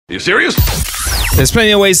Are you serious? There's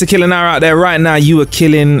plenty of ways to kill an hour out there. Right now, you are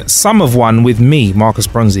killing some of one with me, Marcus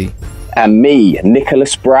Bronzy. And me,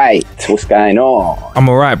 Nicholas Bright. What's going on? I'm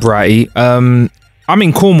all right, Brighty. I'm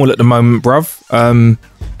in Cornwall at the moment, bruv.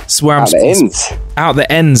 It's where I'm out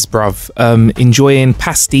the ends, bruv. Enjoying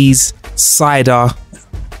pasties, cider,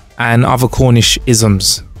 and other Cornish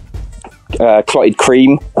isms. Clotted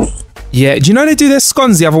cream. Yeah, do you know they do their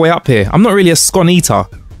scones the other way up here? I'm not really a scone eater,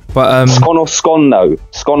 but scone or scone though?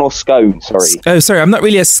 Scone or scone? Sorry. Oh, sorry, I'm not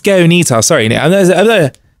really a scone eater. Sorry, is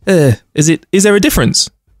there a difference?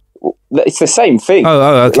 It's the same thing.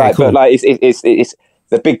 Oh, okay, like, cool. But like, it's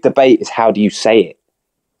the big debate is how do you say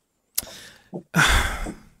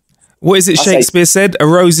it? What is it Shakespeare said? A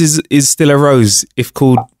rose is still a rose if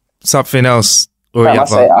called something else. Or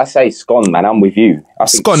I say scone, man. I'm with you. I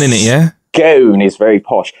think scone in it, yeah. Scone is very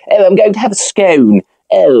posh. Oh, I'm going to have a scone.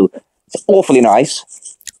 Oh, it's awfully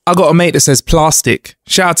nice. I got a mate that says plastic.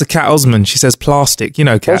 Shout out to Kat Osman. She says plastic. You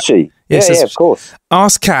know Kat. Does she? Yeah, of course.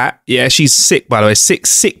 Ask Kat. Yeah, she's sick, by the way.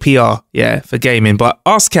 Sick PR. Yeah, for gaming. But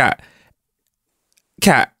ask Kat.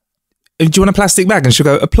 Kat, do you want a plastic bag? And she'll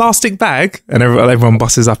go, a plastic bag? And everyone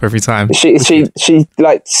busses up every time. She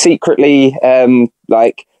like secretly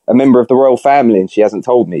like a member of the royal family, and she hasn't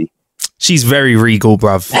told me. She's very regal,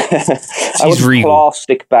 bruv. She's regal.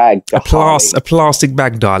 Plastic bag. A plastic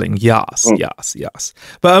bag, darling. Yes.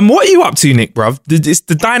 But what are you up to, Nick, bruv?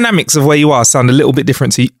 The dynamics of where you are sound a little bit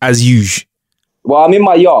different to as usual. Well, I'm in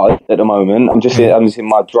my yard at the moment. I'm just in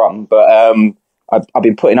my drum, but I've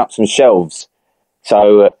been putting up some shelves.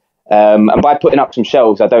 So, and by putting up some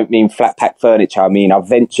shelves, I don't mean flat pack furniture. I mean I've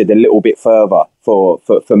ventured a little bit further for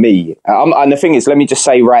me. And the thing is, let me just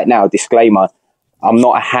say right now, disclaimer. I'm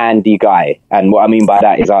not a handy guy, and what I mean by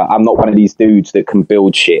that is I'm not one of these dudes that can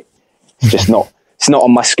build shit. It's just not. It's not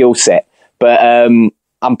on my skill set. But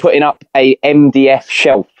I'm putting up a MDF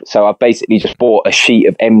shelf, so I've basically just bought a sheet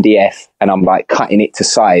of MDF, and I'm like cutting it to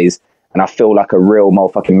size, and I feel like a real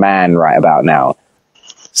motherfucking man right about now.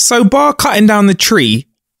 So, bar cutting down the tree,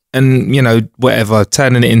 and whatever,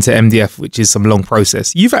 turning it into MDF, which is some long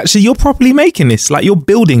process. You're properly making this, like you're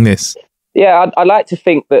building this. Yeah, I like to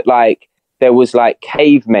think that like. There was like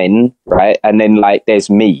cavemen, right? And then like there's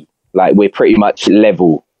me. Like we're pretty much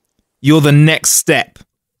level. You're the next step.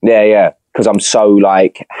 Yeah. Because I'm so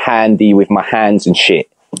like handy with my hands and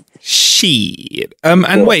shit. Shit.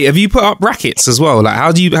 And wait, have you put up brackets as well? Like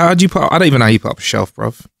how do you put up, I don't even know how you put up a shelf,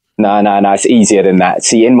 bruv. No. It's easier than that.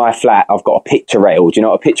 See, in my flat, I've got a picture rail. Do you know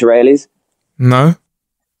what a picture rail is? No.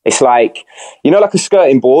 It's like, like a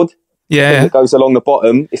skirting board. Yeah. That goes along the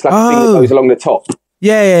bottom. It's like a thing that goes along the top.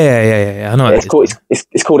 Yeah. I know. It's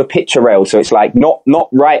called a picture rail, so it's like not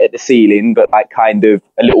right at the ceiling, but like kind of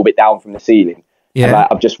a little bit down from the ceiling. Yeah. And, like,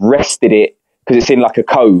 I've just rested it because it's in like a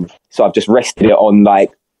cove, so I've just rested it on like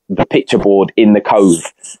the picture board in the cove.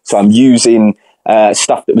 So I'm using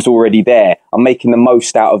stuff that was already there. I'm making the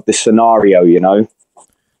most out of the scenario,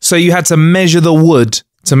 So you had to measure the wood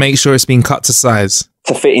to make sure it's been cut to size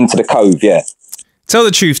to fit into the cove. Yeah. Tell the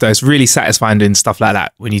truth though, it's really satisfying doing stuff like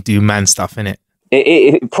that when you do man stuff, innit?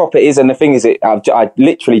 It proper is, and the thing is, I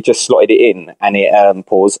literally just slotted it in, and it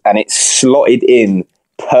and it slotted in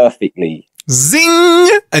perfected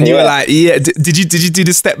Zing! And you were like, yeah. Did you do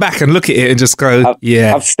the step back and look at it and just go,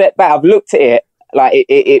 yeah? I've stepped back. I've looked at it, like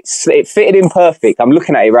it fitted in perfect. I'm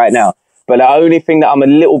looking at it right now, but the only thing that I'm a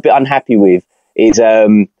little bit unhappy with is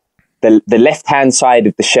the left hand side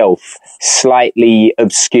of the shelf slightly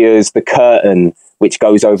obscures the curtain which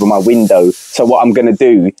goes over my window. So what I'm going to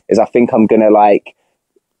do is I think I'm going to like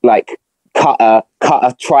cut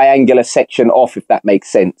a triangular section off, if that makes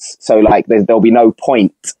sense. So like there'll be no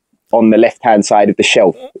point on the left-hand side of the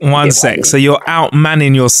shelf. One sec. So you're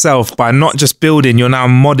outmanning yourself by not just building, you're now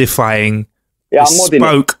modifying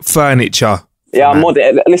bespoke furniture. Yeah, I'm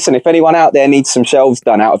modding it. Listen, if anyone out there needs some shelves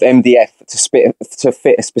done out of MDF to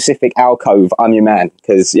fit a specific alcove, I'm your man,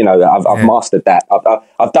 because I've mastered that.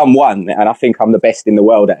 I've done one, and I think I'm the best in the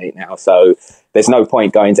world at it now. So there's no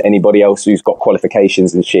point going to anybody else who's got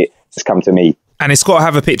qualifications and shit. Just come to me. And it's got to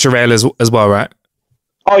have a picture rail as well, right?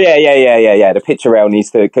 Oh yeah. The picture rail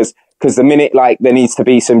needs to, because the minute like there needs to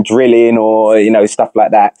be some drilling or stuff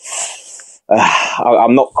like that,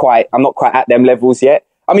 I'm not quite at them levels yet.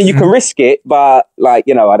 I mean, you can risk it, but I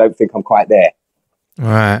don't think I'm quite there. All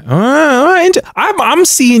right. I'm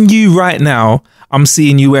seeing you right now. I'm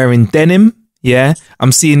seeing you wearing denim. Yeah.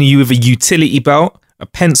 I'm seeing you with a utility belt, a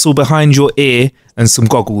pencil behind your ear, and some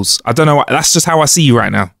goggles. I don't know. That's just how I see you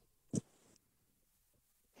right now.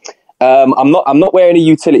 I'm not wearing a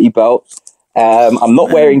utility belt. I'm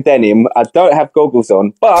not wearing denim. I don't have goggles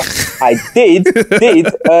on, but I did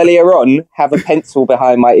earlier on have a pencil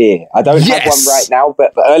behind my ear. I don't have one right now,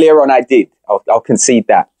 but earlier on I did. I'll concede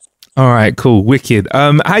that. All right, cool, wicked.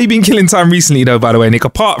 How you been killing time recently, though? By the way, Nick,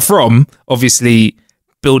 apart from obviously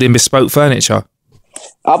building bespoke furniture,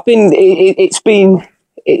 It's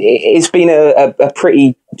been a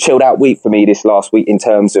pretty chilled out week for me this last week in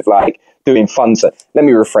terms of like doing fun stuff. Let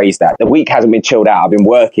me rephrase that. The week hasn't been chilled out. I've been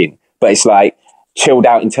working, but it's like chilled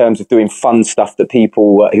out in terms of doing fun stuff that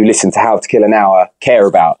people who listen to How to Kill an Hour care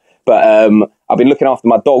about. But I've been looking after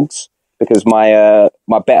my dogs because my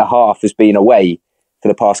better half has been away for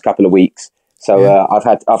the past couple of weeks. So I've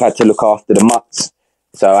had to look after the mutts.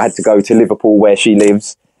 So I had to go to Liverpool where she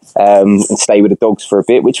lives and stay with the dogs for a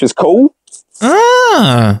bit, which was cool.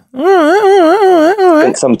 All right.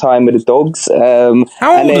 Spent some time with the dogs.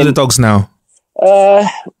 How old are the dogs now?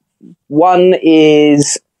 One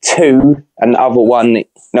is 2 and the other one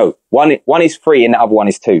is 3 and the other one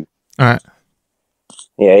is 2. All right.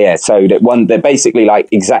 Yeah. So they're basically like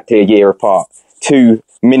exactly a year apart. 2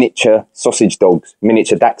 miniature sausage dogs,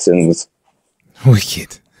 miniature Dachshunds.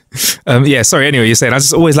 Wicked. Sorry, anyway, you're saying I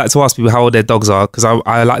just always like to ask people how old their dogs are because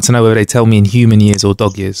I like to know whether they tell me in human years or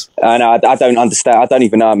dog years. No, I don't understand. I don't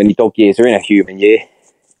even know how many dog years are in a human year.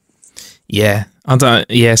 Yeah, I don't.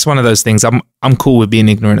 Yeah, it's one of those things. I'm cool with being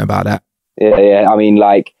ignorant about that. Yeah. I mean,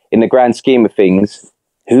 like in the grand scheme of things,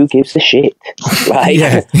 who gives a shit?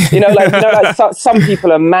 Like, some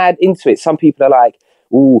people are mad into it. Some people are like,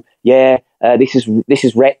 "Ooh, yeah, this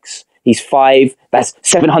is Rex. He's 5. That's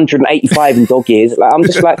 785 in dog years." Like, I'm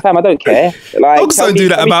just like, fam, I don't care. Like, dogs don't do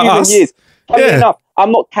that about us. Funny enough,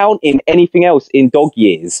 I'm not counting anything else in dog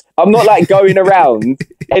years. I'm not like going around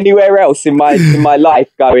anywhere else in my life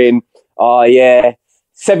going, "Oh yeah,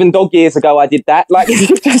 7 dog years ago I did that." Like,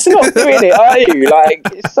 you're just not doing it, are you? Like,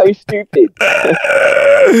 it's so stupid.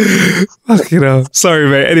 Fucking hell. Sorry,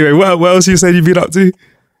 mate. Anyway, what else you said you've been up to?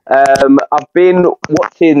 I've been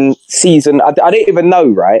watching I didn't even know,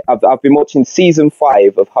 right? I've been watching season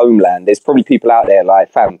 5 of Homeland. There's probably people out there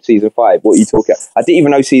like, fam, season 5, what are you talking about? I didn't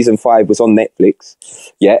even know season 5 was on Netflix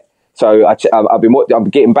yet. So I'm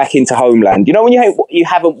getting back into Homeland. You know when you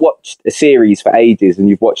haven't watched a series for ages and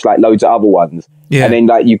you've watched like loads of other ones, and then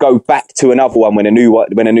like you go back to another one when a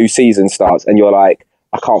new season starts, and you're like,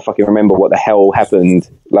 I can't fucking remember what the hell happened.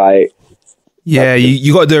 Like,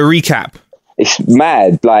 you got to do a recap. It's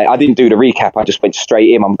mad. Like, I didn't do the recap. I just went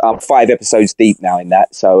straight in. I'm 5 episodes deep now in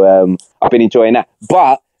that. So I've been enjoying that.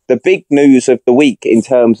 But the big news of the week in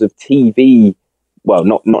terms of TV, well,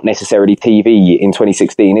 not necessarily TV in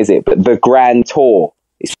 2016, is it? But the Grand Tour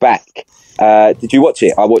is back. Did you watch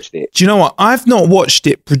it? I watched it. Do you know what? I've not watched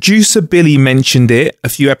it. Producer Billy mentioned it a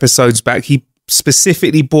few episodes back. He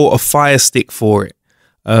specifically bought a Fire Stick for it.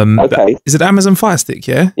 Okay. Is it Amazon Fire Stick?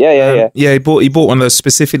 Yeah. Yeah. Yeah, he bought one of those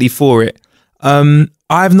specifically for it.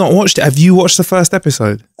 I've not watched it. Have you watched the first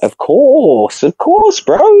episode? Of course,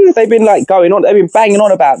 bro. They've been like going on. They've been banging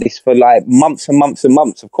on about this for like months and months and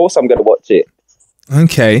months. Of course, I'm going to watch it.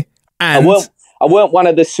 Okay. And I weren't one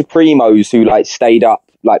of the Supremos who like stayed up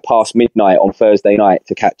like past midnight on Thursday night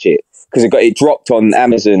to catch it because it dropped on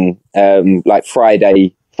Amazon like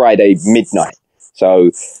Friday midnight.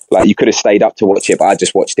 So like you could have stayed up to watch it, but I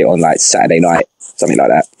just watched it on like Saturday night, something like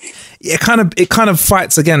that. It kind of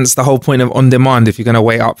fights against the whole point of on demand if you're going to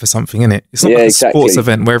wait up for something, innit? It's not like a sports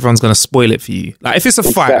event where everyone's going to spoil it for you. Like if it's a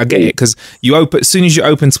fight, I get it because as soon as you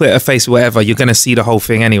open Twitter, Facebook, whatever, you're going to see the whole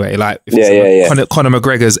thing anyway. Like if it's Conor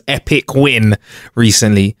McGregor's epic win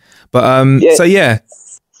recently, but so yeah.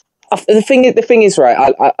 The thing is,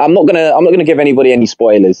 right? I'm not gonna give anybody any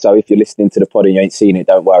spoilers. So if you're listening to the pod and you ain't seen it,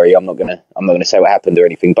 don't worry. I'm not gonna say what happened or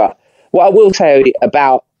anything. But what I will say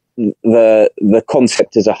about the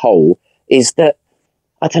concept as a whole is that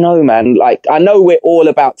I don't know, man. Like I know we're all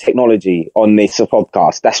about technology on this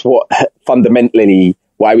podcast. That's what fundamentally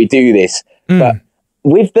why we do this. But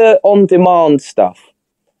with the on-demand stuff,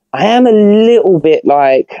 I am a little bit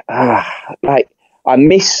like I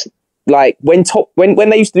miss. Like when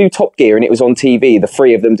they used to do Top Gear and it was on TV, the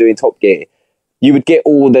 3 of them doing Top Gear, you would get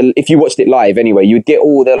if you watched it live anyway, you would get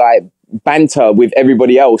all the like banter with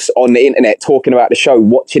everybody else on the internet talking about the show,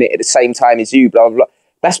 watching it at the same time as you, blah, blah, blah.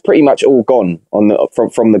 That's pretty much all gone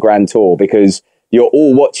from the Grand Tour because you're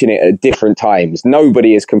all watching it at different times.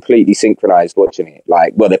 Nobody is completely synchronized watching it.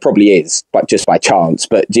 Like, well, there probably is, but just by chance.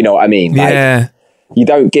 But do you know what I mean? Yeah. Like, you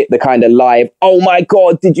don't get the kind of live, oh my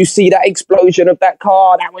God, did you see that explosion of that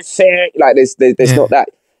car? That was sick. Like there's not that.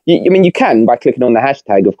 I mean, you can by clicking on the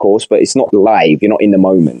hashtag, of course, but it's not live. You're not in the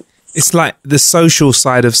moment. It's like the social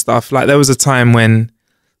side of stuff. Like there was a time when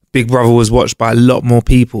Big Brother was watched by a lot more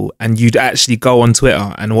people, and you'd actually go on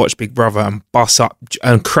Twitter and watch Big Brother and bust up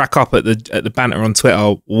and crack up at the banter on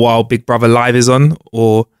Twitter while Big Brother Live is on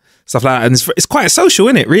or stuff like that. And it's quite social,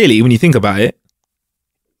 isn't it, really, when you think about it?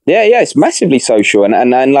 Yeah, it's massively social.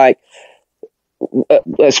 And like,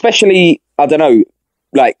 especially, I don't know,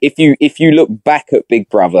 like if you look back at Big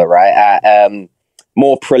Brother, right, at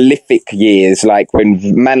more prolific years, like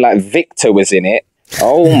when man like Victor was in it.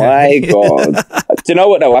 Oh my God. Do you know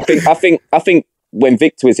what though? I think when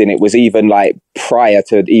Victor was in it was even like prior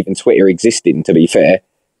to even Twitter existing, to be fair.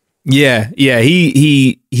 Yeah.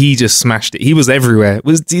 He just smashed it. He was everywhere.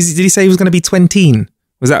 Did he say he was going to be 20?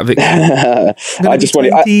 Was that Victor?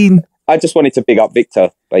 I just wanted to big up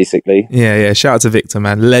Victor, basically. Yeah. Shout out to Victor,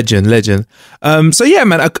 man. Legend. So yeah,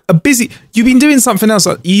 man, a busy. You've been doing something else.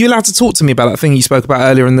 Are you allowed to talk to me about that thing you spoke about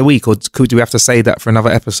earlier in the week, or do we have to say that for another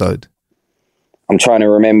episode? I'm trying to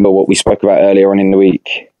remember what we spoke about earlier on in the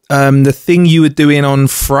week. The thing you were doing on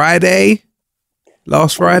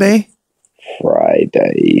last Friday.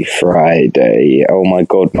 Friday. Oh my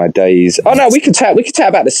God, my days. Oh no, we could chat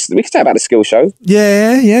about this. We could chat about the skill show.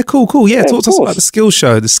 Yeah. Cool. Yeah, talk to us about the skill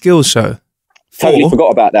show. Totally forgot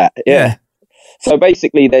about that. Yeah. So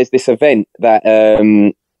basically, there's this event that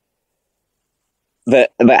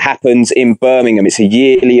that happens in Birmingham. It's a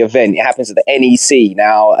yearly event. It happens at the NEC.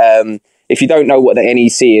 Now, if you don't know what the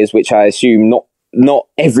NEC is, which I assume not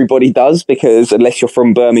everybody does, because unless you're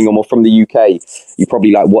from Birmingham or from the UK, you're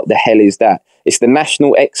probably like, what the hell is that? It's the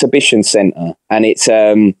National Exhibition Centre, and it's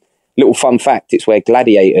little fun fact, it's where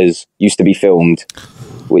Gladiators used to be filmed,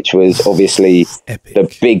 which was obviously epic.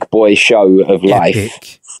 The big boy show of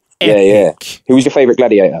life. Yeah. Who was your favourite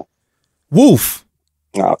Gladiator? Wolf.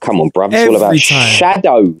 Oh, come on, bruv. It's all about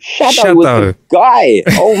Shadow. Shadow was the guy.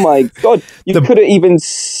 Oh, my God. You couldn't even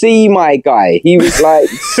see my guy. He was like,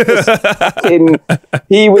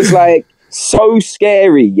 he was like so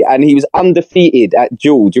scary, and he was undefeated at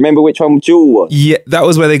Jewel. Do you remember which one Jewel was? Yeah, that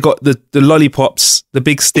was where they got the lollipops, the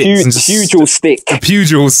big sticks. Pugil stick. The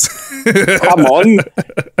pugils.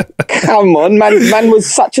 Come on. Man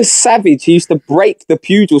was such a savage. He used to break the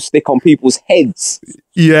pugil stick on people's heads.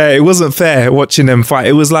 Yeah, it wasn't fair watching them fight.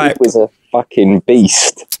 It was like... It was a fucking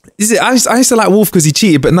beast. Is it? I used to like Wolf because he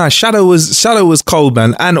cheated, but no, Shadow was cold,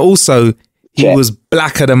 man. And also... He was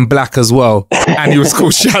blacker than black as well, and he was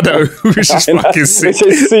called Shadow, which is fucking sick. Which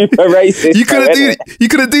is super racist. You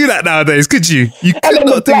couldn't do that nowadays, could you? You could and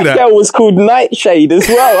not the do that. Black girl was called Nightshade as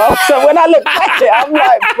well. So when I look back at it, I'm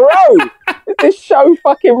like, bro, is this show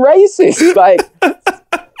fucking racist? Like,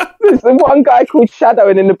 there's the one guy called Shadow,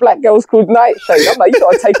 and then the black girl's called Nightshade. I'm like, you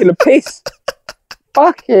gotta taking a piss.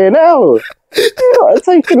 Fucking hell, you gotta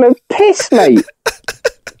taking a piss, mate.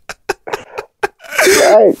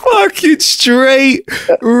 Right. Fucking straight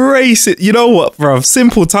racist. You know what, bro?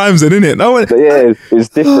 Simple times then, innit? No one... Yeah, it was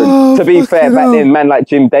different. Oh, to be fair, back then, man like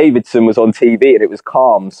Jim Davidson was on TV and it was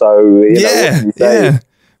calm. So, you know, what can you say? Yeah.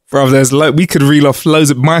 Bro, we could reel off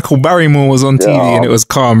loads of... Michael Barrymore was on TV and it was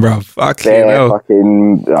calm, bro. Fucking hell.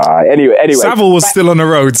 Anyway. Savile was still on the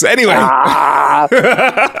roads. Anyway.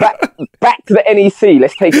 Back to the NEC.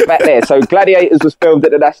 Let's take it back there. So Gladiators was filmed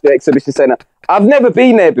at the National Exhibition Centre. I've never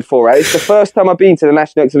been there before, right? It's the first time I've been to the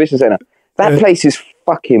National Exhibition Centre. That place is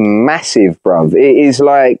fucking massive, bruv. It's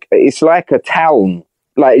like a town.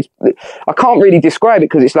 Like, I can't really describe it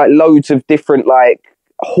because it's like loads of different like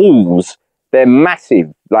halls. They're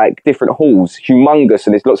massive, like different halls, humongous,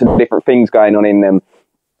 and there's lots of different things going on in them.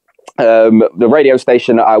 The radio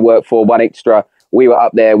station that I work for, One Extra, we were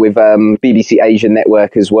up there with BBC Asian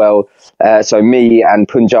Network as well. So me and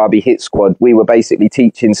Punjabi Hit Squad, we were basically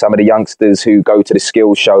teaching some of the youngsters who go to the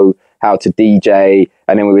skill show how to DJ,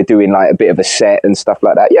 and then we were doing like a bit of a set and stuff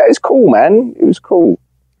like that. Yeah, it's cool, man. It was cool.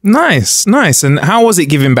 Nice. And how was it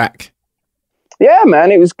giving back? Yeah,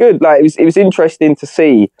 man, it was good. Like it was interesting to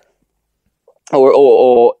see.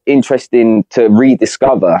 Or interesting to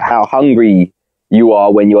rediscover how hungry you are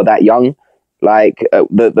when you're that young. Like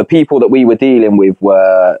the people that we were dealing with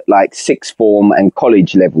were like sixth form and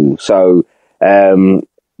college level. So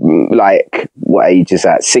like what age is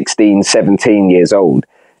that? 16, 17 years old.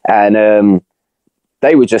 And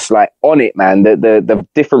they were just like on it, man. The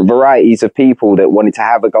different varieties of people that wanted to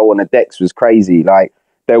have a go on the decks was crazy. Like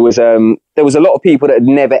there was a lot of people that had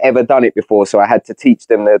never ever done it before, so I had to teach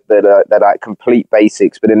them the like complete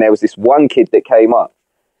basics. But then there was this one kid that came up,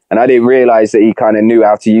 and I didn't realize that he kind of knew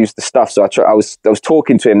how to use the stuff. So I was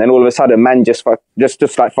talking to him, then all of a sudden, man, just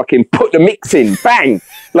like fucking put the mix in, bang,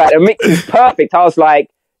 like the mix is perfect. I was like,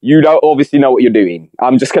 you don't obviously know what you're doing.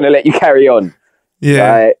 I'm just gonna let you carry on.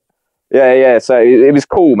 Yeah, yeah. So it was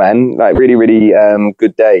cool, man. Like really, really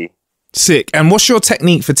good day. Sick. And what's your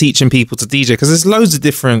technique for teaching people to DJ? Because there's loads of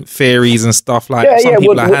different theories and stuff. Like some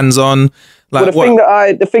people are hands-on. Like the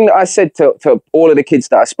thing that I said to all of the kids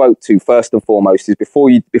that I spoke to first and foremost is before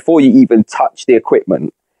you even touch the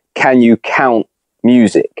equipment, can you count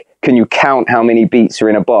music? Can you count how many beats are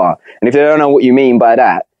in a bar? And if they don't know what you mean by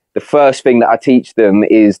that, the first thing that I teach them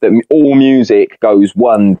is that all music goes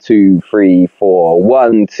 1, 2, 3, 4,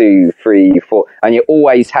 1, 2, 3, 4, and you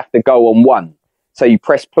always have to go on 1. So you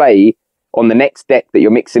press play on the next deck that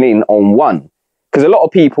you're mixing in on 1. Because a lot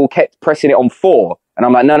of people kept pressing it on 4. And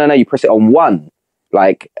I'm like, no, you press it on 1.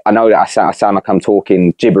 Like, I know that I sound like I'm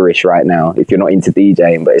talking gibberish right now if you're not into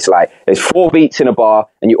DJing, but it's like there's 4 beats in a bar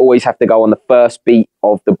and you always have to go on the first beat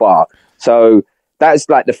of the bar. So that's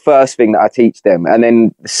like the first thing that I teach them. And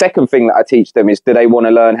then the second thing that I teach them is, do they want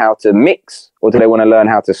to learn how to mix or do they want to learn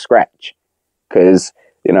how to scratch? Because,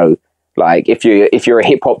 you know, like if you're a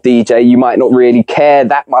hip hop DJ, you might not really care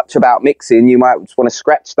that much about mixing. You might just want to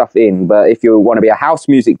scratch stuff in. But if you want to be a house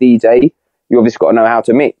music DJ, you obviously got to know how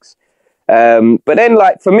to mix. But then,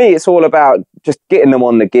 like, for me, it's all about just getting them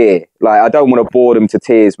on the gear. Like, I don't want to bore them to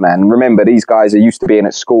tears, man. Remember, these guys are used to being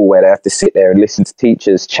at school where they have to sit there and listen to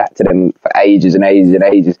teachers chat to them for ages and ages and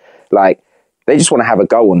ages. Like, they just want to have a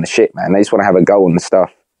go on the shit, man. They just want to have a go on the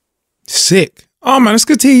stuff. Sick. Oh, man, it's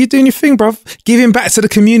good to hear you doing your thing, bruv. Giving back to the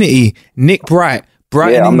community. Nick Bright.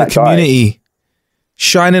 Brightening the community. Guy.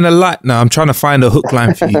 Shining a light. No, I'm trying to find a hook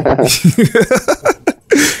line for you.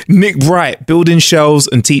 Nick Bright, building shelves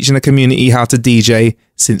and teaching the community how to DJ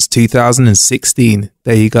since 2016.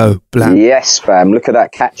 There you go. Blam. Yes, fam. Look at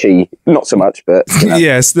that, catchy. Not so much, but you know.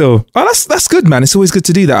 Yeah, still. Oh, that's good, man. It's always good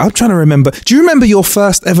to do that. I'm trying to remember. Do you remember your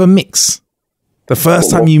first ever mix? The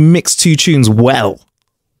first time you mixed 2 tunes well?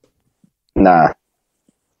 Nah.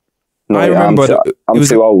 I remember. I'm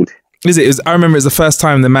too old. I remember it was the first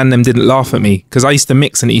time the man them didn't laugh at me because I used to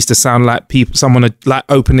mix and it used to sound like someone had like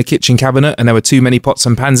opened the kitchen cabinet and there were too many pots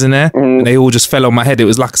and pans in there and they all just fell on my head. It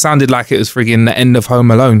was like sounded like it was frigging the end of Home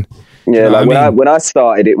Alone. Yeah, like when I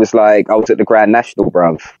started, it was like I was at the Grand National,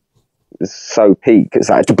 bruv. It was so peak. It's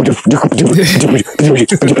like.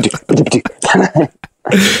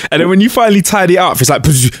 And then when you finally tidy it up, it's like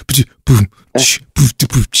boom.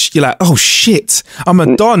 You're like, oh shit, I'm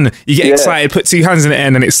a don. You get excited, put 2 hands in the air,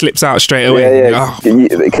 and then it slips out straight away. Yeah.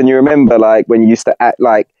 Can you remember like when you used to act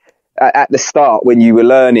like at the start when you were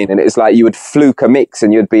learning, and it's like you would fluke a mix,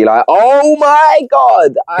 and you'd be like, "Oh my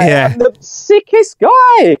god, I am the sickest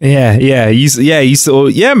guy." Yeah,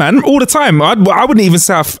 man, all the time. I wouldn't even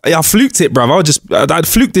say I fluked it, bruv. That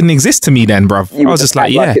fluke didn't exist to me then, bruv. I was just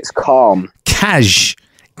like it's calm,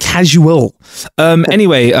 casual.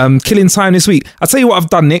 Anyway, killing time this week. I'll tell you what I've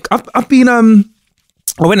done, Nick. I've been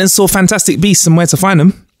I went and saw Fantastic Beasts and Where to Find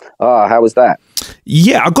Them. Oh, how was that?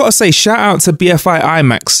 Yeah, I gotta say, shout out to BFI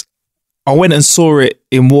IMAX. I went and saw it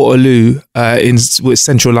in Waterloo, with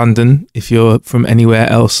central London. If you're from anywhere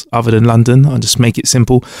else other than London, I'll just make it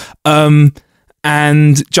simple.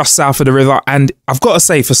 And just south of the river. And I've got to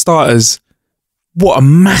say, for starters, what a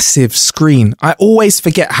massive screen. I always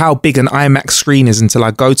forget how big an IMAX screen is until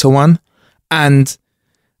I go to one. And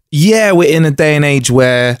yeah, we're in a day and age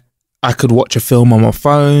where I could watch a film on my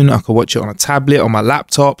phone. I could watch it on a tablet, on my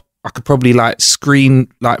laptop. I could probably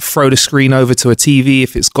throw the screen over to a TV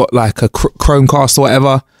if it's got like a Chromecast or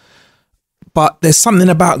whatever. But there's something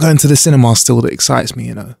about going to the cinema still that excites me,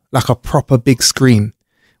 you know, like a proper big screen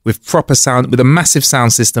with proper sound, with a massive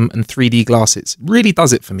sound system and 3D glasses. Really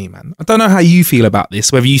does it for me, man. I don't know how you feel about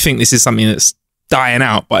this, whether you think this is something that's dying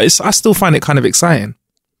out, but I still find it kind of exciting.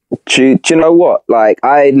 Do you know what? Like,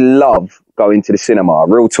 I love going to the cinema.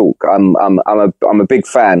 Real talk. I'm a big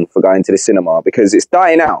fan for going to the cinema because it's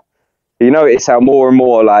dying out. You notice how more and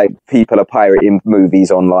more like people are pirating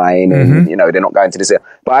movies online and you know, they're not going to the cinema.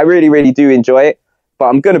 But I really, really do enjoy it. But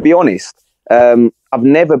I'm going to be honest. I've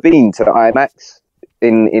never been to the IMAX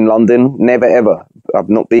in London. Never, ever. I've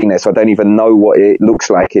not been there, so I don't even know what it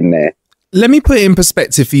looks like in there. Let me put it in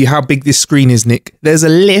perspective for you how big this screen is, Nick. There's a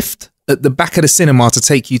lift at the back of the cinema to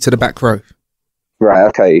take you to the back row. Right,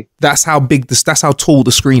 okay. That's how big that's how tall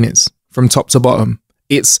the screen is from top to bottom.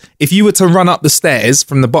 It's, if you were to run up the stairs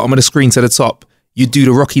from the bottom of the screen to the top, you do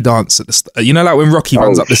the Rocky dance at the you know, like when Rocky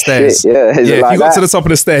runs up the stairs. Yeah, if you got to the top of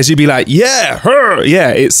the stairs, you'd be like, yeah, her.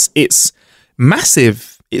 Yeah, it's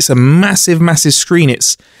massive. It's a massive screen.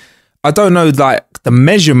 I don't know like the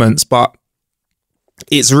measurements, but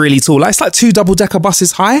it's really tall. Like, it's like 2 double-decker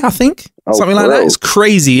buses high, I think. Something like that. It's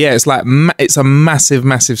crazy. Yeah, it's like it's a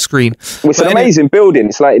massive screen. Well, it's an amazing building.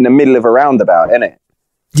 It's like in the middle of a roundabout, isn't it?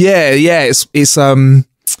 Yeah.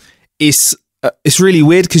 It's it's really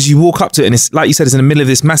weird because you walk up to it and it's like you said, it's in the middle of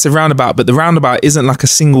this massive roundabout, but the roundabout isn't like a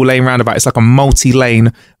single lane roundabout. It's like a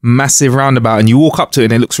multi-lane massive roundabout, and you walk up to it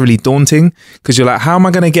and it looks really daunting because you're like, how am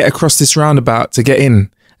I going to get across this roundabout to get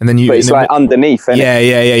in? And then but it's like underneath, isn't it?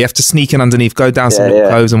 Yeah. You have to sneak in underneath, go down some little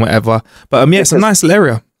coves and whatever. But it's a nice little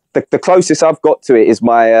area. The closest I've got to it is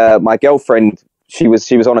my girlfriend. She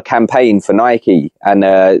was on a campaign for Nike, and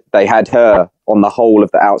they had her on the whole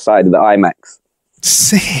of the outside of the IMAX.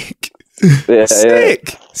 Sick.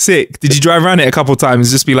 Sick. Did you drive around it a couple of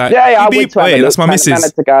times? Just be like, I went to have a look. That's my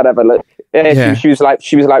missus. To go and have a look. She was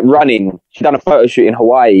like running. She'd done a photo shoot in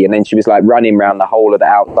Hawaii, and then she was like running around the whole of the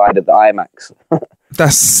outside of the IMAX.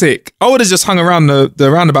 That's sick. I would have just hung around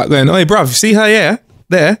the roundabout going, "Hey, bruv, see her? Yeah,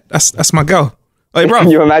 there. That's my girl. Hey, bruv."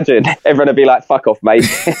 Can you imagine? Everyone would be like, "Fuck off, mate."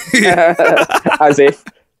 As if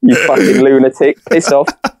you fucking lunatic. Piss off.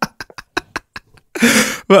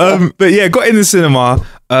 But yeah, got in the cinema.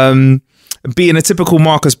 Being a typical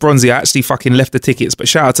Marcus Bronzy, I actually fucking left the tickets, but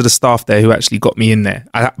shout out to the staff there who actually got me in there.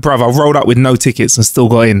 I rolled up with no tickets and still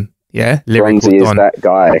got in. Yeah, Bronzy is that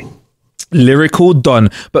guy. Lyrical Don.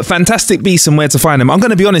 But Fantastic Beasts and Where to Find Them. I'm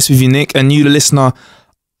going to be honest with you, Nick, and you, the listener.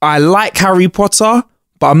 I like Harry Potter,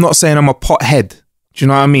 but I'm not saying I'm a pothead. Do you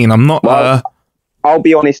know what I mean? I'm not. Well, I'll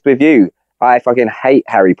be honest with you. I fucking hate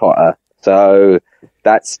Harry Potter. So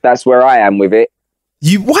that's where I am with it.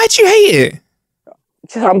 Why do you hate it?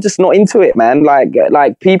 I'm just not into it, man. Like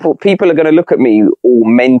people are going to look at me all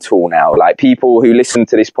mental now. Like people who listen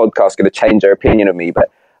to this podcast are going to change their opinion of me. But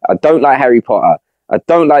I don't like Harry Potter. I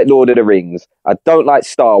don't like Lord of the Rings. I don't like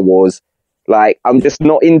Star Wars. Like I'm just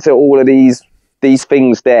not into all of these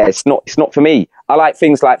things. There, it's not for me. I like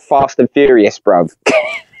things like Fast and Furious, bruv.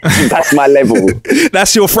 That's my level.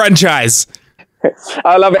 That's your franchise.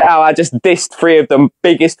 I love it how I just dissed 3 of the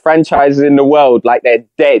biggest franchises in the world like they're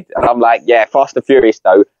dead. And I'm like, yeah, Fast and Furious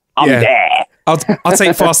though, I'm there. I'll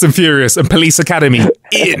take Fast and Furious and Police Academy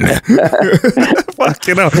in.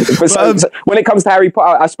 Fucking hell. So when it comes to Harry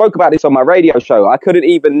Potter, I spoke about this on my radio show. I couldn't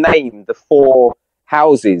even name the 4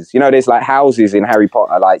 houses. You know, there's like houses in Harry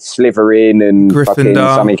Potter, like Slytherin and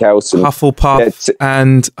Gryffindor, something else. And Hufflepuff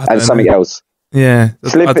and something else. Yeah,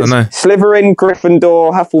 I don't know. Slytherin,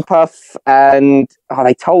 Gryffindor, Hufflepuff, and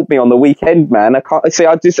they told me on the weekend, man. I can't see.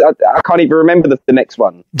 I can't even remember the next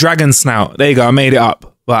one. Dragon Snout. There you go. I made it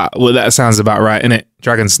up. But well, that sounds about right, innit?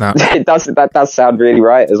 Dragon Snout. That does sound really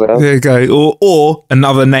right as well. There you go. Or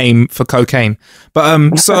another name for cocaine.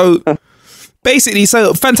 But so basically,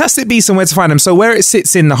 so Fantastic Beasts and Where to Find Them. So where it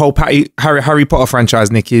sits in the whole Harry Potter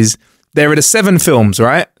franchise, Nick, is there are the 7 films,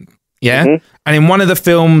 right? Yeah. Mm-hmm. And in one of the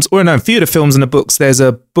films, or no, a few of the films and the books, there's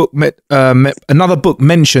a book, another book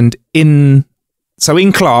mentioned in. So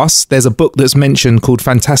in class, there's a book that's mentioned called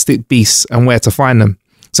Fantastic Beasts and Where to Find Them.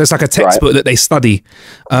 So it's like a textbook that they study.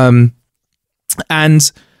 And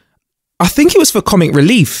I think it was for comic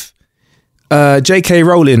relief. J.K.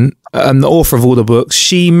 Rowling, the author of all the books,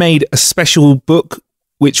 she made a special book,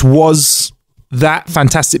 which was that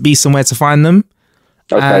Fantastic Beasts and Where to Find Them.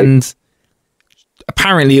 Okay. And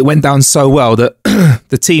apparently it went down so well that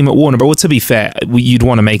the team at Warner, but well, to be fair, you'd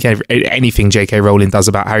want to make anything J.K. Rowling does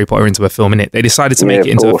about Harry Potter into a film, innit? They decided to make it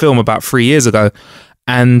into a film about 3 years ago,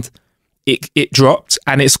 and it dropped,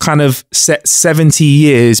 and it's kind of set 70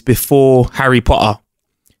 years before Harry Potter.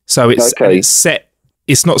 So it's set.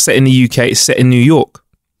 It's not set in the UK. It's set in New York.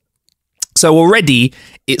 So already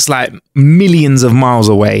it's like millions of miles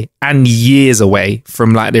away and years away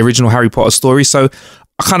from like the original Harry Potter story. So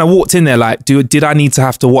I kind of walked in there like, did I need to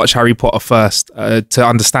have to watch Harry Potter first to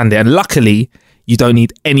understand it? And luckily, you don't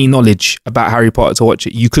need any knowledge about Harry Potter to watch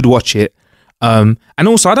it. You could watch it. And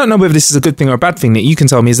also, I don't know whether this is a good thing or a bad thing that you can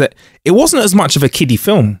tell me, is that it wasn't as much of a kiddie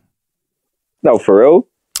film. No, for real?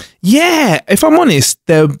 Yeah, if I'm honest,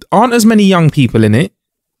 there aren't as many young people in it.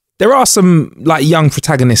 There are some like young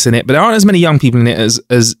protagonists in it, but there aren't as many young people in it as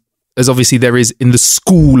obviously there is in the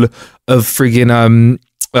school of friggin'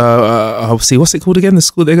 see, what's it called again? The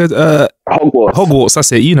school they go Hogwarts. Hogwarts,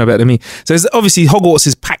 that's it. You know better than me. So obviously Hogwarts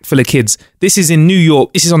is packed full of kids. This is in New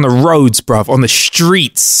York. This is on the roads, bruv, on the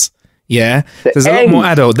streets. Yeah, there's a lot more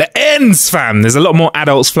adults. The ends, fam. There's a lot more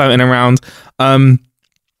adults floating around. And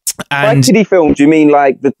by kiddie film, do you mean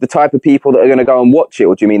like the type of people that are going to go and watch it,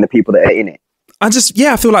 or do you mean the people that are in it? I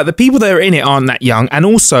feel like the people that are in it aren't that young. And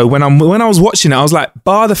also, when I was watching it, I was like,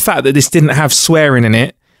 bar the fact that this didn't have swearing in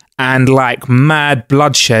it and like mad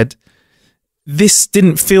bloodshed, this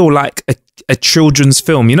didn't feel like a children's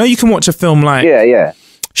film. You know, you can watch a film like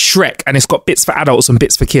Shrek and it's got bits for adults and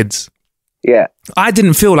bits for kids. Yeah. I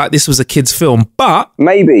didn't feel like this was a kid's film, but...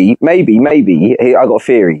 Maybe, I got a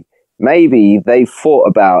theory. maybe they thought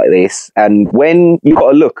about this, and when you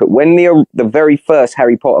got to look at when the very first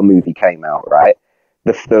Harry Potter movie came out, right?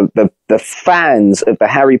 The fans of the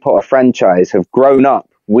Harry Potter franchise have grown up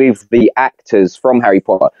with the actors from Harry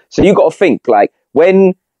Potter. So you got to think, like,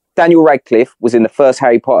 when Daniel Radcliffe was in the first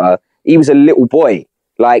Harry Potter, he was a little boy,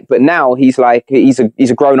 like, but now he's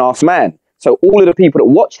a grown ass man. So all of the people that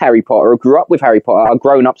watch Harry Potter or grew up with Harry Potter are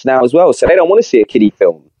grown ups now as well. So they don't want to see a kiddie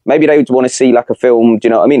film. Maybe they would want to see like a film. Do you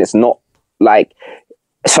know what I mean? It's not like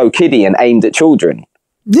so kiddie and aimed at children.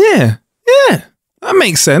 Yeah, that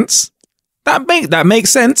makes sense. That makes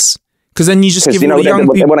sense, because then you just give all the young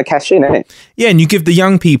people. They want to cash in, innit? Yeah, and you give the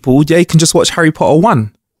young people, they can just watch Harry Potter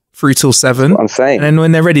 1 through till 7. That's what I'm saying. And then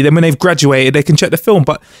when they're ready, then when they've graduated, they can check the film.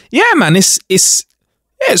 But yeah, man, it's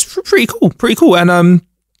pretty cool. And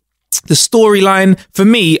the storyline for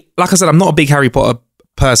me, like I said, I'm not a big Harry Potter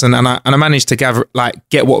person, and I managed to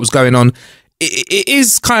get what was going on. It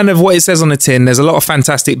is kind of what it says on the tin. There's a lot of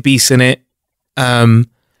fantastic beasts in it.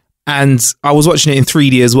 And I was watching it in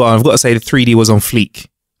 3D as well. I've got to say the 3D was on fleek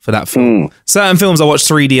for that film. Certain films I watch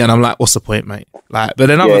 3D and I'm like, what's the point, mate? Like,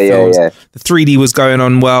 but in other films, the 3D was going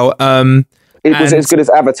on well. It was as good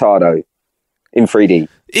as Avatar though, in 3D.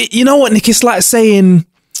 You know what, Nick? It's like saying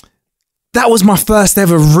that was my first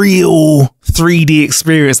ever real 3D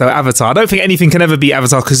experience of Avatar. I don't think anything can ever beat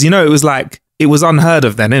Avatar, because, you know, it was unheard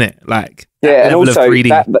of then, innit? Like, yeah, and also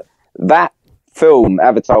that film,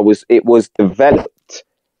 Avatar, was developed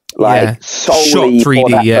solely 3D, for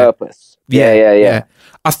that purpose. Yeah.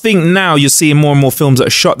 I think now you're seeing more and more films that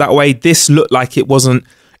are shot that way. This looked like it was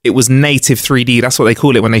native 3D. That's what they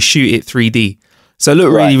call it when they shoot it 3D. So it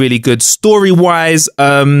looked really, really good. Story-wise,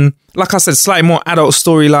 like I said, slightly more adult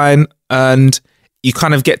storyline, and you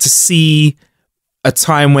kind of get to see a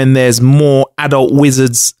time when there's more adult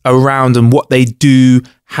wizards around and what they do,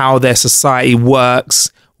 how their society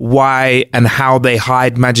works, why and how they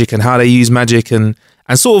hide magic and how they use magic, and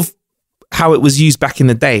sort of how it was used back in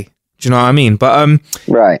the day. Do you know what I mean? But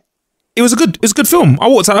right, it was a good film. I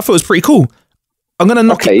walked out, I thought it was pretty cool. I'm gonna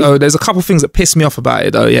knock it though. There's a couple things that piss me off about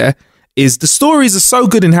it though. Yeah, is the stories are so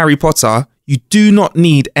good in Harry Potter, you do not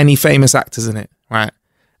need any famous actors in it. Right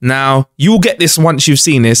now, you will get this once you've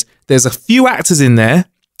seen this. There's a few actors in there.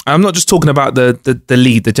 I'm not just talking about the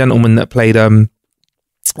lead, the gentleman that played the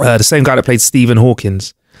same guy that played Stephen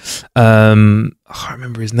Hawkins. I can't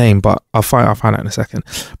remember his name, but I'll find out in a second.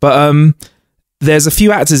 But there's a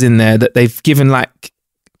few actors in there that they've given like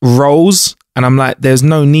roles, and I'm like, there's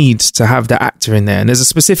no need to have that actor in there. And there's a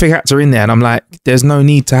specific actor in there, and I'm like, there's no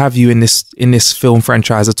need to have you in this film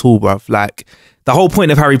franchise at all, bruv. Like, the whole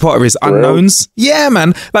point of Harry Potter is unknowns. Yeah,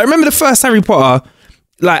 man. Like, remember the first Harry Potter?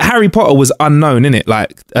 Like, Harry Potter was unknown, innit?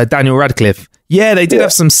 Like, Daniel Radcliffe. Yeah, they did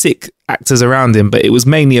have some sick actors around him, but it was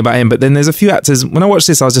mainly about him. But then there's a few actors. When I watched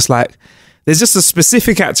this, I was just like, there's just a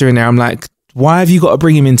specific actor in there. I'm like, why have you got to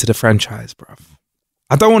bring him into the franchise, bruv?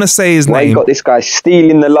 I don't want to say his name. Why you got this guy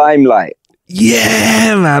stealing the limelight?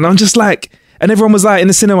 Yeah, man. I'm just like, and everyone was like in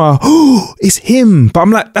the cinema, oh, it's him. But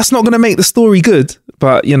I'm like, that's not going to make the story good.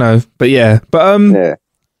 But, you know, yeah.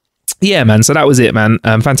 Man. So that was it, man.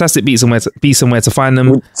 Fantastic beats and where to find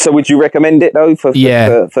them. So would you recommend it though for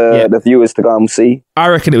the viewers to go and see? I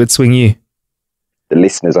reckon it would swing you. The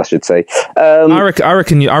listeners, I should say. I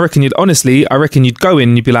reckon you'd honestly, you'd go in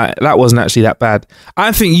and you'd be like, that wasn't actually that bad.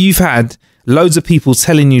 I think you've had loads of people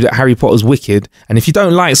telling you that Harry Potter's wicked, and if you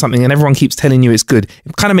don't like something and everyone keeps telling you it's good,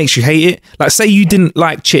 it kind of makes you hate it. Like, say you didn't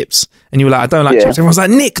like chips and you were like, I don't like chips. Everyone's like,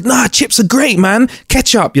 Nick, nah, chips are great, man.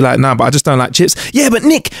 Ketchup. You're like, nah, but I just don't like chips. Yeah, but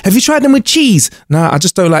Nick, have you tried them with cheese? Nah, I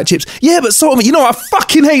just don't like chips. Yeah, but salt. You know what? I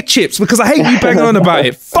fucking hate chips because I hate you banging on about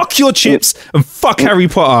it. Fuck your chips and fuck Harry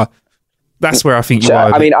Potter. That's where I think you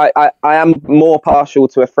are. I mean, I am more partial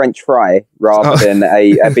to a French fry rather than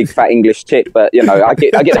a big fat English chip, but you know, I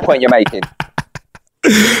get the point you're making.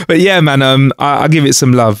 But yeah, man, I give it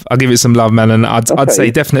some love. Man, and I'd say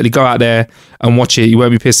definitely go out there and watch it. You won't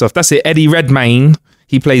be pissed off. That's it. Eddie Redmayne,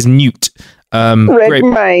 he plays Newt.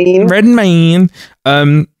 Redmayne.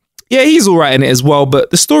 Yeah, he's all right in it as well. But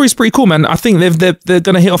the story's pretty cool, man. I think they're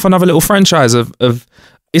gonna hit off another little franchise of.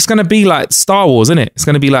 It's going to be like Star Wars, isn't it? It's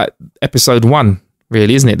going to be like episode 1,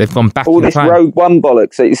 really, isn't it? They've gone back all this time. Rogue One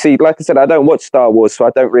bollocks. So you see, like I said, I don't watch Star Wars, so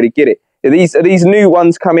I don't really get it. Are these new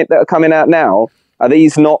ones that are coming out now? Are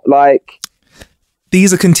these not like...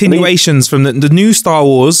 These are continuations from the new Star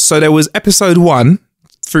Wars. So there was episode 1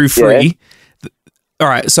 through 3. Yeah. All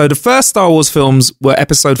right, so the first Star Wars films were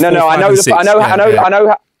episode 4, 5, and 6. I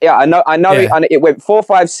know. And it went 4,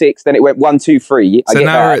 5, 6, then it went 1, 2, 3. So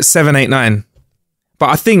now we're at 7, 8, 9. But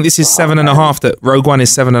I think this is 7.5. That Rogue One is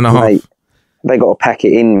 7.5. Mate, they got to pack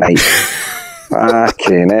it in, mate.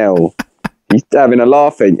 Fucking hell. He's having a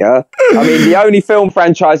laugh, ain't ya? I mean, the only film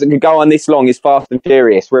franchise that could go on this long is Fast and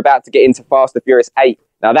Furious. We're about to get into Fast and Furious 8.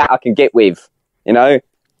 Now that I can get with, you know?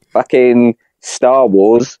 Fucking Star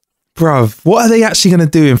Wars. Bruv, what are they actually going to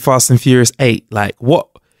do in Fast and Furious 8? Like, what?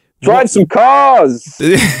 Drive some cars!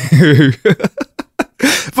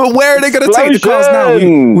 But where are they going to take the cars now?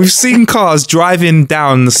 We've seen cars driving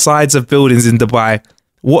down the sides of buildings in Dubai.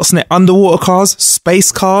 What's next? Underwater cars?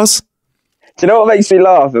 Space cars? Do you know what makes me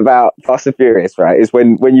laugh about Fast and Furious, right? Is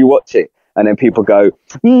when you watch it and then people go,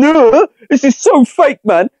 no, this is so fake,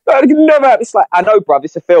 man. That could never happen. It's like, I know, bruv,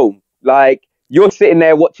 it's a film. Like, you're sitting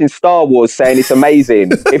there watching Star Wars saying it's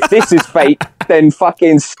amazing. If this is fake, then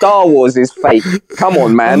fucking Star Wars is fake. Come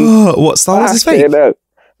on, man. What, Star Wars is fake?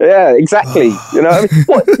 Yeah, exactly. You know what I mean?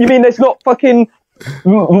 What, you mean there's not fucking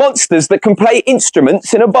monsters that can play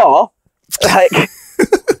instruments in a bar? Like,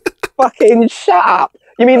 fucking shut up.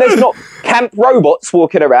 You mean there's not camp robots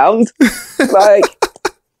walking around? Like,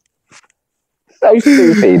 so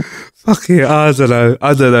stupid. Fuck it, I don't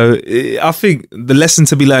know. I think the lesson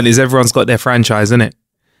to be learned is everyone's got their franchise, isn't it?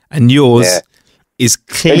 And yours is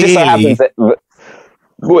clearly... It just so happens that...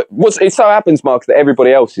 It so happens, Mark, that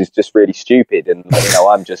everybody else is just really stupid, and you know,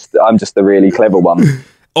 I'm just the really clever one.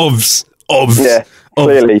 Obvs. Yeah,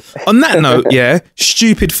 clearly. On that note,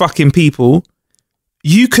 stupid fucking people,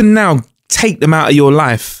 you can now take them out of your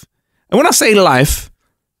life. And when I say life,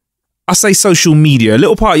 I say social media. A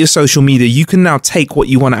little part of your social media, you can now take what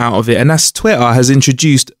you want out of it. And that's Twitter has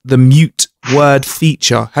introduced the mute word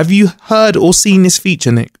feature. Have you heard or seen this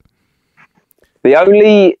feature, Nick? The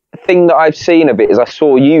only thing that I've seen of it is I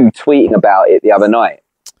saw you tweeting about it the other night.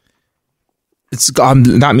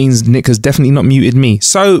 That means Nick has definitely not muted me.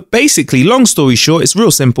 So basically, long story short, it's real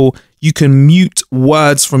simple. You can mute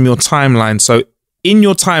words from your timeline. So in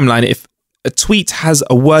your timeline, if a tweet has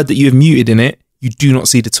a word that you have muted in it, you do not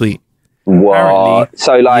see the tweet. What?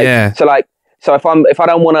 So if I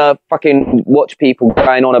don't want to fucking watch people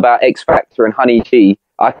going on about X Factor and Honey G,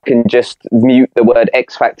 I can just mute the word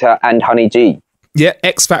X Factor and Honey G. Yeah,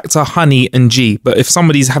 X Factor, Honey, and G. But if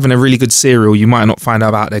somebody's having a really good cereal, you might not find out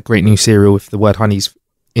about their great new cereal if the word honey's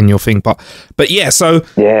in your thing. But yeah, so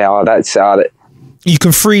that's you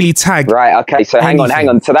can freely tag. Right. Okay. So hang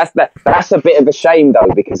on. So that's a bit of a shame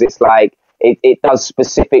though, because it's like it does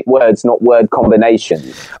specific words, not word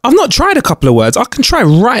combinations. I've not tried a couple of words. I can try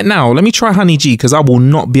right now. Let me try Honey G, because I will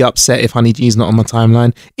not be upset if Honey G is not on my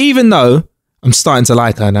timeline, even though I'm starting to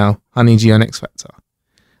like her now. Honey G on X Factor.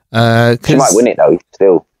 She might win it though,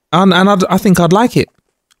 still. And I think I'd like it.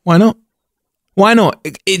 Why not?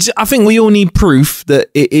 I think we all need proof that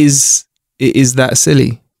it is that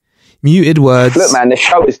silly. Muted words. Look, man, the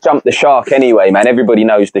show has jumped the shark anyway, man. Everybody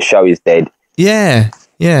knows the show is dead. Yeah,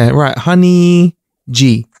 right. Honey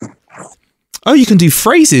G. Oh, you can do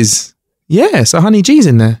phrases. Yeah, so Honey G's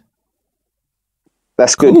in there.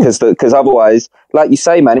 That's good, because otherwise, like you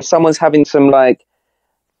say, man, if someone's having some, like,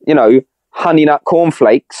 you know, honey nut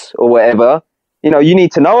cornflakes or whatever, you know, you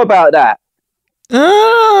need to know about that.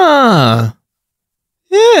 Ah,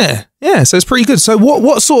 yeah. So it's pretty good. So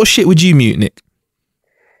what sort of shit would you mute, Nick?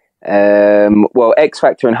 Well, X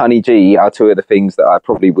Factor and Honey G are two of the things that I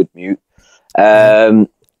probably would mute. I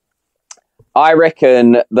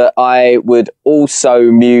reckon that I would also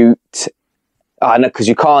mute. I know, because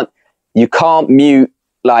you can't mute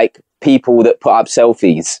like people that put up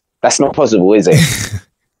selfies. That's not possible, is it?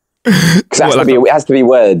 Because it has to be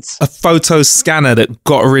words. A photo scanner that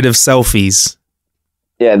got rid of selfies.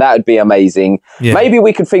 Yeah, that would be amazing. Yeah. Maybe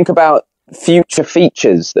we could think about future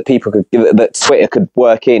features that that Twitter could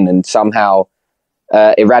work in and somehow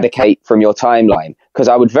eradicate from your timeline. Because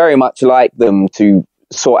I would very much like them to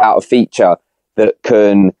sort out a feature that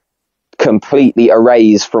can completely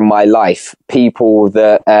erase from my life people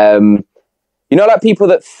that like people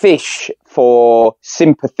that fish for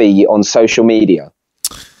sympathy on social media.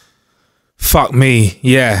 Fuck me,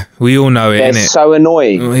 yeah, we all know it. They're innit? So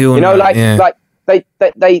annoying.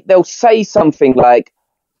 They'll say something like,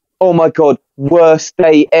 "Oh my god, worst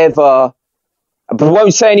day ever," but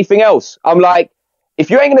won't say anything else. I'm like, if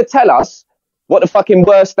you ain't gonna tell us what the fucking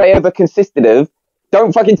worst day ever consisted of,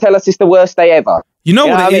 don't fucking tell us it's the worst day ever. You know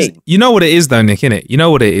what it is? You know what it is though, Nick, innit? You know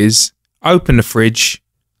what it is? Open the fridge.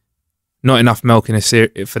 Not enough milk for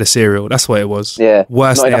the cereal. That's what it was. Yeah.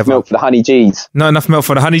 Worst day ever. Not enough milk for the Honey G's. Not enough milk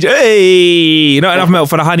for the Honey G's. Hey! Not enough milk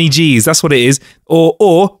for the Honey G's. That's what it is.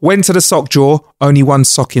 Or went to the sock drawer, only one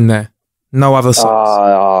sock in there. No other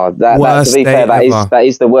socks. To be fair, that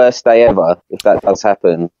is the worst day ever, if that does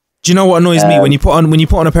happen. Do you know what annoys me? When you put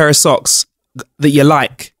on a pair of socks that you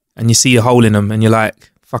like, and you see a hole in them, and you're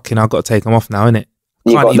like, fucking, I've got to take them off now, innit?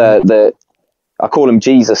 I call them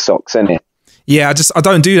Jesus socks, innit? Yeah, I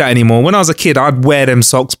don't do that anymore. When I was a kid, I'd wear them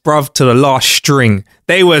socks, bruv, to the last string.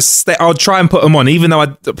 I would try and put them on, even though I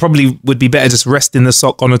probably would be better just resting the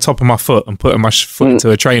sock on the top of my foot and putting my foot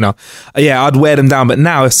into a trainer. Yeah, I'd wear them down. But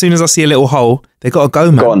now, as soon as I see a little hole, they got to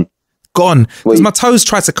go, man. Gone. Because my toes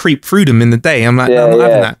try to creep through them in the day. I'm like, no, I'm not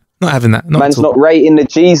having that. Not having that. Man's not rating the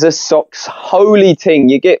Jesus socks holy thing.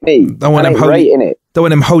 You get me? Don't want them rating it. Don't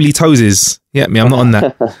want them holy toesies. Yeah, me. I'm not on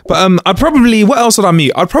that. But I'd probably. What else would I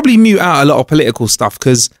mute? I'd probably mute out a lot of political stuff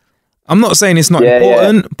because I'm not saying it's not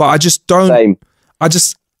important, but I just don't. Same.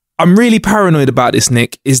 I'm really paranoid about this,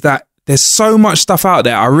 Nick. Is that there's so much stuff out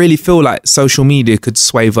there. I really feel like social media could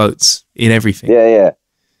sway votes in everything. Yeah.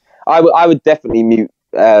 I would definitely mute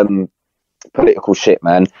political shit,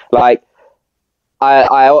 man. Like.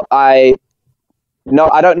 I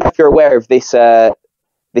don't know if you're aware of this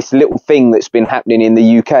this little thing that's been happening in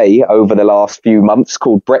the UK over the last few months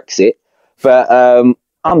called Brexit, but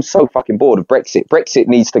I'm so fucking bored of Brexit. Brexit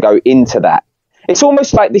needs to go into that. It's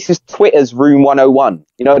almost like this is Twitter's Room 101.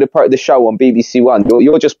 You know, the show on BBC One.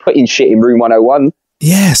 You're just putting shit in Room 101.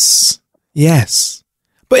 Yes.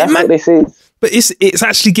 But that's what this is. But it's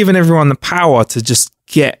actually giving everyone the power to just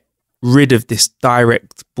get rid of this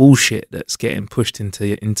direct bullshit that's getting pushed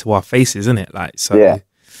into our faces, isn't it? Like, so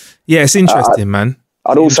yeah, it's interesting, man.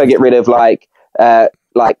 I'd also get rid of like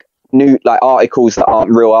new articles that aren't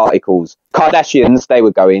real articles. Kardashians, they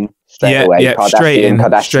would go in straight away. Yeah,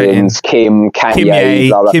 Kardashians, Kim, Kanye,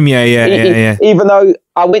 blah, blah. Kim, yeah. Even though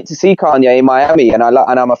I went to see Kanye in Miami, and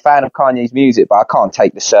I'm a fan of Kanye's music, but I can't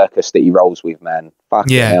take the circus that he rolls with, man.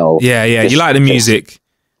 Fucking hell. Yeah. You like the music.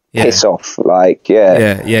 Piss off, like,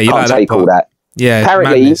 yeah. You can't like take all that. Yeah,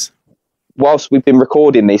 apparently, whilst we've been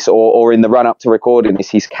recording this, or in the run up to recording this,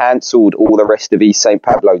 he's cancelled all the rest of his St.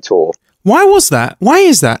 Pablo tour. Why was that? Why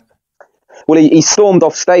is that? Well, he stormed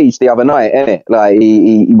off stage the other night, innit? Like,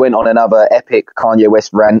 he went on another epic Kanye West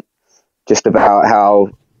rant just about how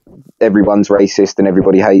everyone's racist and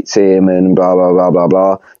everybody hates him and blah blah blah blah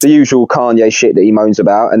blah. The usual Kanye shit that he moans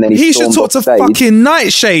about, and then he should talk to fucking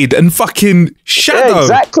Nightshade and fucking Shadow. Yeah,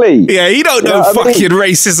 exactly. Yeah, he don't know fucking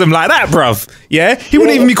racism like that, bruv. Yeah, he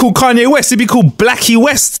wouldn't even be called Kanye West. He'd be called Blackie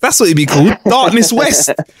West. That's what he'd be called. Darkness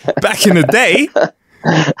West. Back in the day.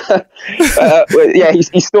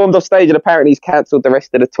 He stormed off stage, and apparently he's cancelled the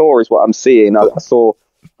rest of the tour. Is what I'm seeing. I saw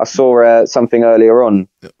something earlier on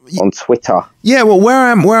Twitter. Yeah, well,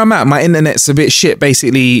 where I'm at, my internet's a bit shit.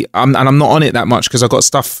 Basically, and I'm not on it that much because I've got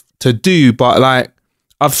stuff to do. But like,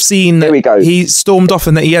 I've seen that he stormed off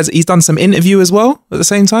and that he's done some interview as well at the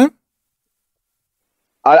same time.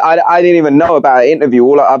 I didn't even know about an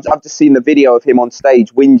interview. I've just seen the video of him on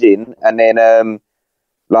stage whinging, and then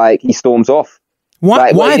he storms off.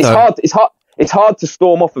 Why though? It's hard to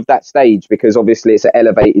storm off of that stage because obviously it's an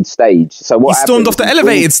elevated stage. So what he stormed off the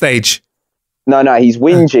elevated stage? No, he's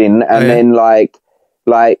whinging, and then like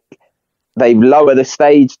they lower the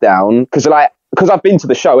stage down because I've been to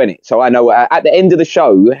the show, innit? So I know at the end of the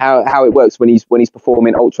show how it works when he's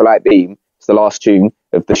performing Ultralight Beam. It's the last tune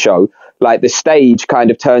of the show. Like the stage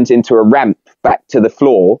kind of turns into a ramp back to the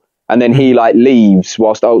floor, and then he like leaves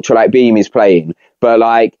whilst Ultralight Beam is playing. But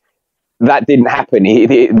like, that didn't happen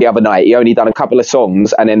the other night. He only done a couple of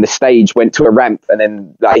songs, and then the stage went to a ramp, and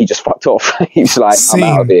then he just fucked off. He was like, I'm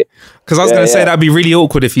out of it. Because I was going to say that'd be really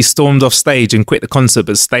awkward if he stormed off stage and quit the concert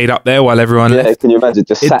but stayed up there while everyone left. Can you imagine?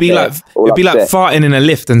 It'd be like farting in a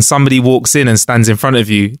lift and somebody walks in and stands in front of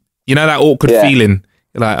you. You know that awkward feeling?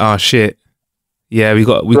 You're like, oh shit. Yeah, we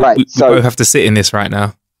both have to sit in this right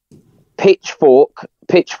now. Pitchfork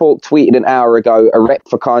tweeted an hour ago, a rep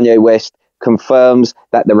for Kanye West confirms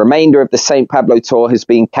that the remainder of the St. Pablo tour has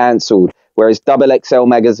been cancelled, whereas XXL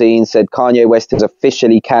magazine said Kanye West has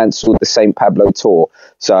officially cancelled the St. Pablo tour.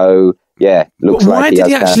 So, yeah, looks like why did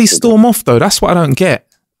he actually storm off, though? That's what I don't get.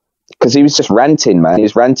 Because he was just ranting, man. He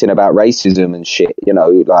was ranting about racism and shit, you know,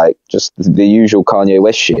 like just the usual Kanye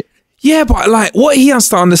West shit. Yeah, but like what he has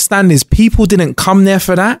to understand is people didn't come there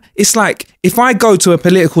for that. It's like if I go to a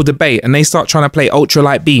political debate and they start trying to play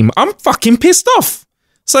Ultralight Beam, I'm fucking pissed off.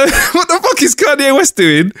 So what the fuck is Kanye West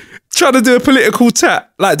doing? Trying to do a political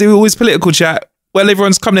chat, like do always political chat while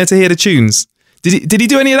everyone's come there to hear the tunes. Did he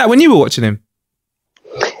do any of that when you were watching him?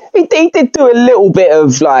 He did do a little bit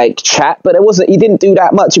of like chat, but he didn't do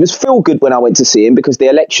that much. It was feel good when I went to see him because the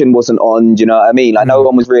election wasn't on. Do you know what I mean? Like no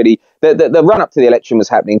one was really the run up to the election was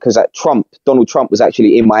happening because Donald Trump was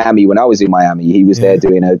actually in Miami when I was in Miami. He was there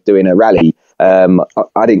doing a rally.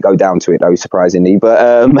 I didn't go down to it though, surprisingly.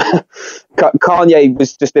 But Kanye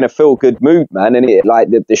was just in a feel good mood, man, and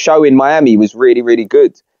the show in Miami was really, really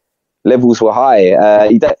good. levels were high.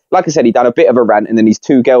 Like I said, he done a bit of a rant, and then these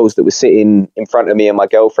two girls that were sitting in front of me and my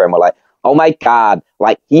girlfriend were like, "Oh my God,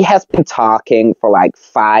 like he has been talking for like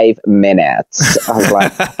 5 minutes." I was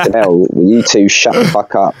like, "Hell, you two shut the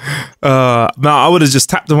fuck up." No, I would have just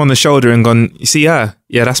tapped him on the shoulder and gone, "You see her?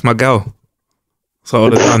 Yeah, that's my girl." So I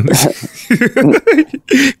would have done.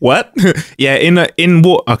 What? Yeah, in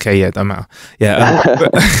what? Okay, yeah, don't matter. Yeah,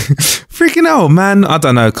 freaking hell, man. I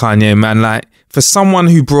don't know, Kanye, man. Like, for someone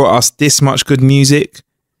who brought us this much good music,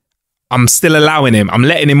 I'm still allowing him. I'm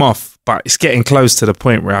letting him off, but it's getting close to the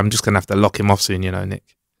point where I'm just gonna have to lock him off soon. You know, Nick.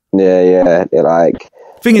 Yeah. Like,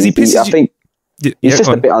 thing is, he pisses. I think he's just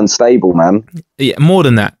a bit unstable, man. Yeah, more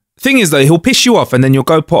than that. Thing is, though, he'll piss you off, and then you'll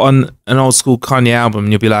go put on an old school Kanye album,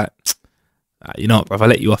 and you'll be like, "You know, if I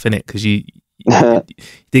let you off in it, because you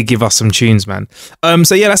did give us some tunes, man."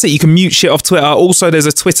 So yeah, that's it. You can mute shit off Twitter. Also, there's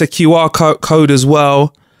a Twitter QR code as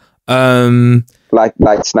well. Like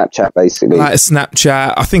Snapchat, basically. Like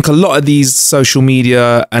Snapchat. I think a lot of these social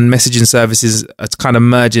media and messaging services are kind of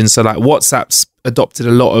merging. So like WhatsApp's adopted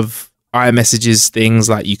a lot of iMessages things,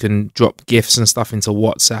 like you can drop GIFs and stuff into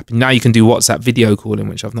WhatsApp. And now you can do WhatsApp video calling,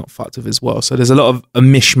 which I've not fucked with as well. So there's a lot of a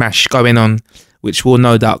mishmash going on, which we'll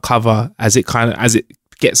no doubt cover as it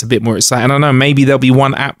gets a bit more exciting. I don't know, maybe there'll be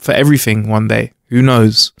one app for everything one day. Who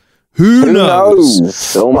knows? Who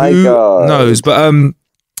knows? Oh my God. Who knows? But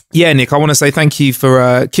yeah, Nick, I want to say thank you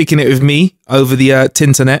for kicking it with me over the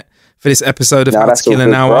Tinternet for this episode of How to Kill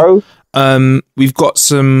an Hour. We've got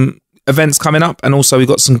some events coming up, and also we've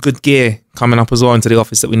got some good gear coming up as well into the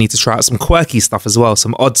office that we need to try out. Some quirky stuff as well,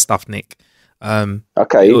 some odd stuff, Nick.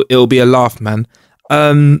 Okay. It'll be a laugh, man.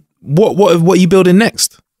 What are you building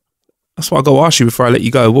next? That's what I got to ask you before I let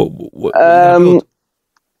you go. What are you build?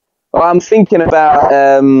 Well, I'm thinking about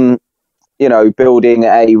building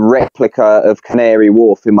a replica of Canary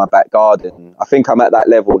Wharf in my back garden. I think I'm at that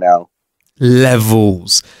level now.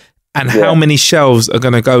 Levels. And how many shelves are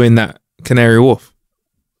going to go in that Canary Wharf?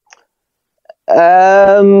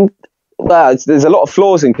 Well, there's a lot of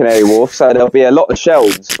floors in Canary Wharf, so there'll be a lot of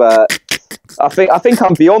shelves. But I think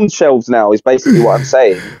I'm beyond shelves now. Is basically what I'm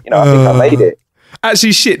saying. I think I made it.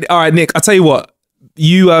 Actually, shit. All right, Nick. I'll tell you what.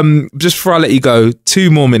 You just before I let you go, 2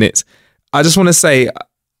 more minutes. I just want to say,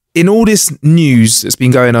 in all this news that's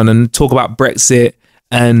been going on and talk about Brexit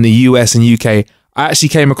and the US and UK, I actually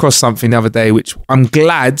came across something the other day, which I'm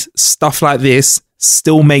glad stuff like this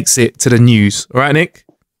still makes it to the news. All right, Nick?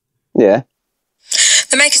 Yeah.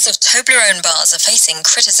 The makers of Toblerone bars are facing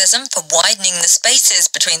criticism for widening the spaces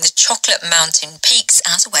between the chocolate mountain peaks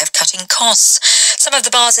as a way of cutting costs. Some of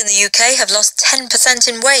the bars in the UK have lost 10%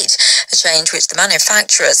 in weight, a change which the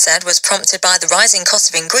manufacturer said was prompted by the rising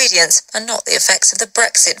cost of ingredients and not the effects of the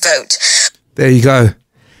Brexit vote. There you go.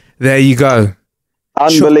 There you go.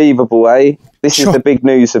 Unbelievable, eh? This is the big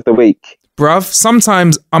news of the week. Bruv,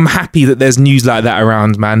 sometimes I'm happy that there's news like that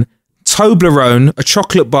around, man. Toblerone, a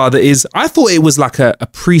chocolate bar that is, I thought it was like a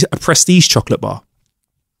prestige chocolate bar.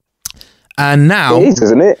 And now... It is,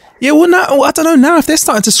 isn't it? Yeah, well, now, I don't know. Now, if they're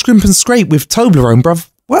starting to scrimp and scrape with Toblerone, bruv,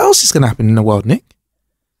 what else is going to happen in the world, Nick?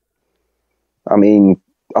 I mean,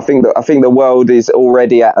 I think the world is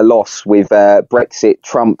already at a loss with Brexit,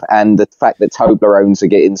 Trump, and the fact that Toblerones are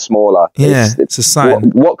getting smaller. Yeah, it's a sign.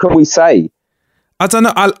 What can we say? I don't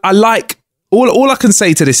know. I like... All I can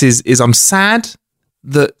say to this is I'm sad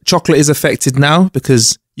that chocolate is affected now,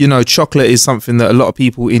 because chocolate is something that a lot of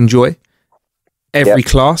people enjoy, every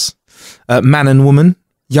class, man and woman,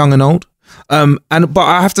 young and old, but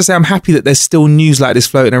I have to say I'm happy that there's still news like this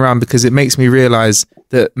floating around, because it makes me realize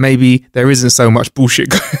that maybe there isn't so much bullshit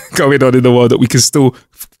going on in the world, that we can still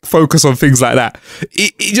focus on things like that.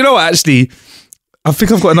 You know what, actually, I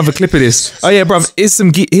think I've got another clip of this. Oh yeah, bruv,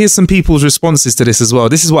 here's some people's responses to this as well.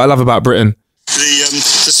 This is what I love about Britain.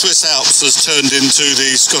 The Swiss Alps has turned into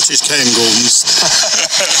the Scottish Cairngorms.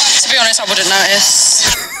 To be honest, I wouldn't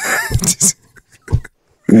notice.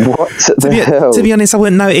 What the hell? To be honest, I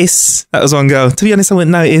wouldn't notice. That was one girl. To be honest, I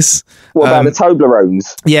wouldn't notice. What about the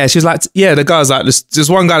Toblerones? Yeah, she was like, the guy's like, there's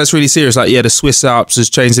one guy that's really serious, like, the Swiss Alps has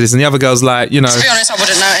changed this, and the other girl's like, To be honest, I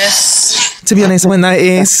wouldn't notice. To be honest, I wouldn't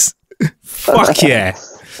notice. Fuck yeah.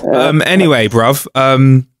 Anyway, bruv.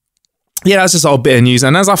 Yeah, that's just a bit of news.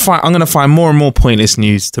 And as I'm going to find more and more pointless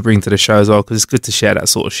news to bring to the show as well, because it's good to share that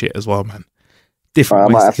sort of shit as well, man. Different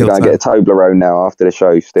ways I might have to go and get a Toblerone now after the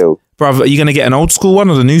show still. Bruv, are you going to get an old school one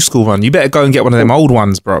or the new school one? You better go and get one of them old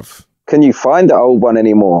ones, bruv. Can you find the old one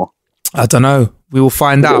anymore? I don't know. We will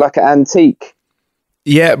find out. Is it like an antique?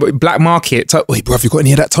 Yeah, but black market. Wait, bruv, you got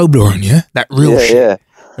any of that Toblerone, yeah? That real shit. Yeah.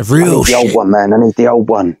 Real shit. The old one, man. I need the old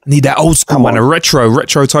one. Need that old school one, a retro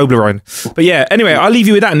Toblerone. But yeah, anyway, I'll leave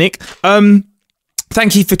you with that, Nick.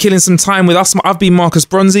 Thank you for killing some time with us. I've been Marcus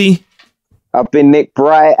Bronzy. I've been Nick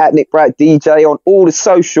Bright at Nick Bright DJ on all the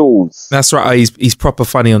socials. That's right. He's proper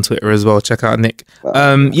funny on Twitter as well. Check out Nick. Yeah. I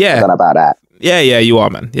don't know about that. Yeah, you are,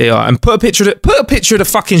 man. Yeah, you are. And put a picture of the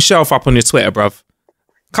fucking shelf up on your Twitter, bruv.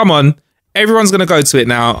 Come on. Everyone's gonna go to it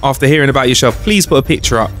now after hearing about your shelf. Please put a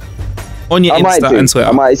picture up on your Insta and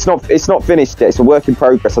Twitter. It's not finished yet. It's a work in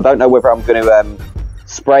progress. I don't know whether I'm gonna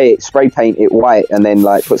spray paint it white and then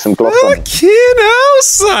like put some gloss on it. Fucking hell,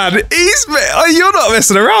 son. You're not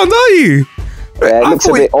messing around, are you? Yeah, it looks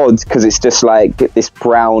a bit odd because it's just like this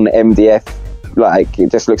brown MDF. Like it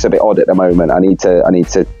just looks a bit odd at the moment. I need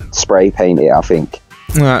to spray paint it, I think.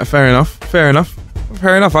 All right, fair enough.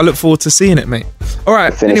 I look forward to seeing it, mate. All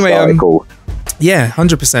right. Anyway, yeah,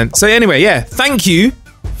 100%. So anyway, yeah, thank you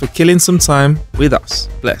for killing some time with us.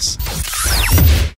 Bless.